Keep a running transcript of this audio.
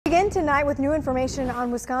begin tonight with new information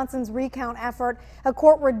on Wisconsin's recount effort. A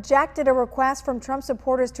court rejected a request from Trump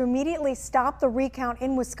supporters to immediately stop the recount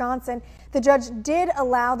in Wisconsin. The judge did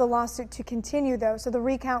allow the lawsuit to continue, though, so the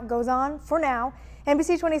recount goes on for now.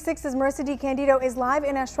 NBC 26's Marissa DiCandido is live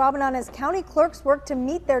in Ashwaubenon as county clerks work to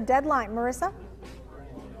meet their deadline. Marissa?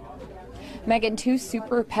 Megan, 2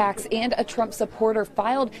 super PACs and a Trump supporter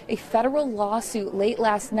filed a federal lawsuit late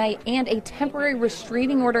last night and a temporary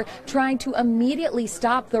restraining order trying to immediately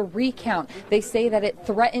stop the recount. They say that it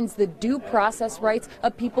threatens the due process rights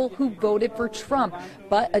of people who voted for Trump.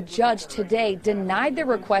 But a judge today denied their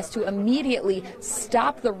request to immediately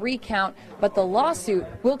stop the recount. But the lawsuit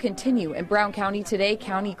will continue in Brown County today.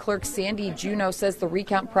 County Clerk Sandy Juneau says the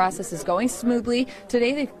recount process is going smoothly.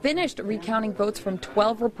 Today they finished recounting votes from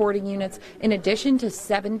 12 reporting units, in addition to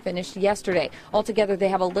 7 finished yesterday. Altogether, they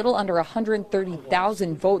have a little under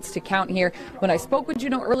 130,000 votes to count here. When I spoke with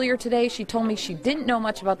Juneau earlier today, she told me she didn't know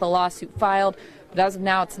much about the lawsuit filed, but as of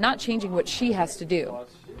now, it's not changing what she has to do.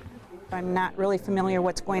 I'm not really familiar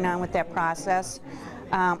what's going on with that process.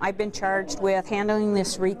 I've been charged with handling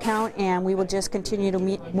this recount, and we will just continue to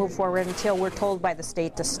move forward until we're told by the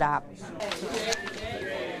state to stop.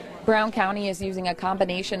 Brown County is using a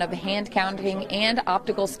combination of hand counting and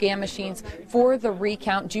optical scan machines for the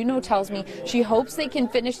recount. Juneau tells me she hopes they can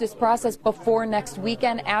finish this process before next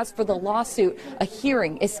weekend. As for the lawsuit, a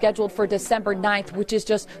hearing is scheduled for December 9th, which is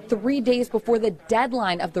just 3 days before the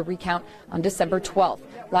deadline of the recount on December 12th.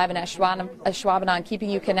 Live in Ashwaubenon,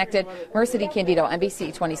 keeping you connected, Marissa DiCandido,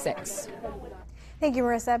 NBC 26. Thank you,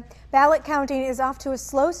 Marissa. Ballot counting is off to a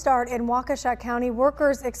slow start in Waukesha County.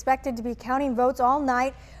 Workers expected to be counting votes all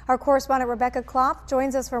night. Our correspondent Rebecca Klopp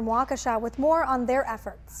joins us from Waukesha with more on their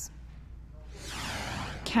efforts.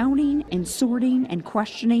 Counting and sorting and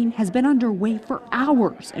questioning has been underway for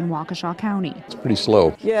hours in Waukesha County. It's pretty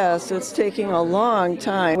slow. Yes, it's taking a long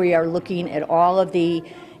time. We are looking at all of the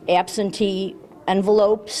absentee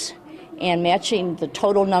envelopes and matching the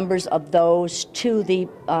total numbers of those to the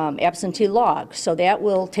absentee log. So that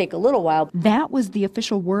will take a little while. That was the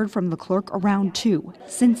official word from the clerk around 2.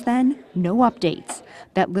 Since then, no updates.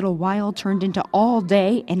 That little while turned into all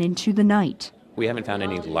day and into the night. We haven't found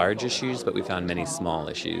any large issues, but we found many small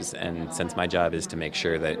issues. And since my job is to make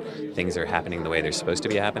sure that things are happening the way they're supposed to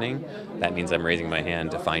be happening, that means I'm raising my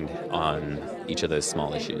hand to find on each of those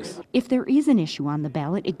small issues. If there is an issue on the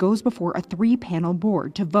ballot, it goes before a 3-panel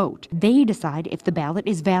board to vote. They decide if the ballot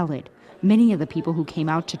is valid. Many of the people who came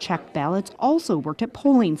out to check ballots also worked at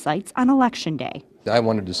polling sites on Election Day. I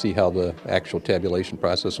wanted to see how the actual tabulation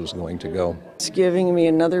process was going to go. It's giving me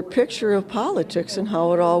another picture of politics and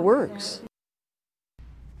how it all works.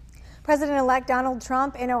 President-elect Donald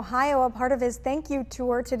Trump in Ohio, a part of his thank you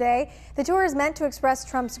tour today. The tour is meant to express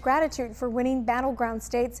Trump's gratitude for winning battleground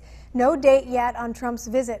states. No date yet on Trump's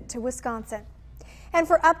visit to Wisconsin. And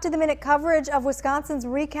for up-to-the-minute coverage of Wisconsin's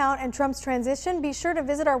recount and Trump's transition, be sure to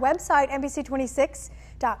visit our website,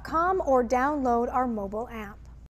 NBC26.com, or download our mobile app.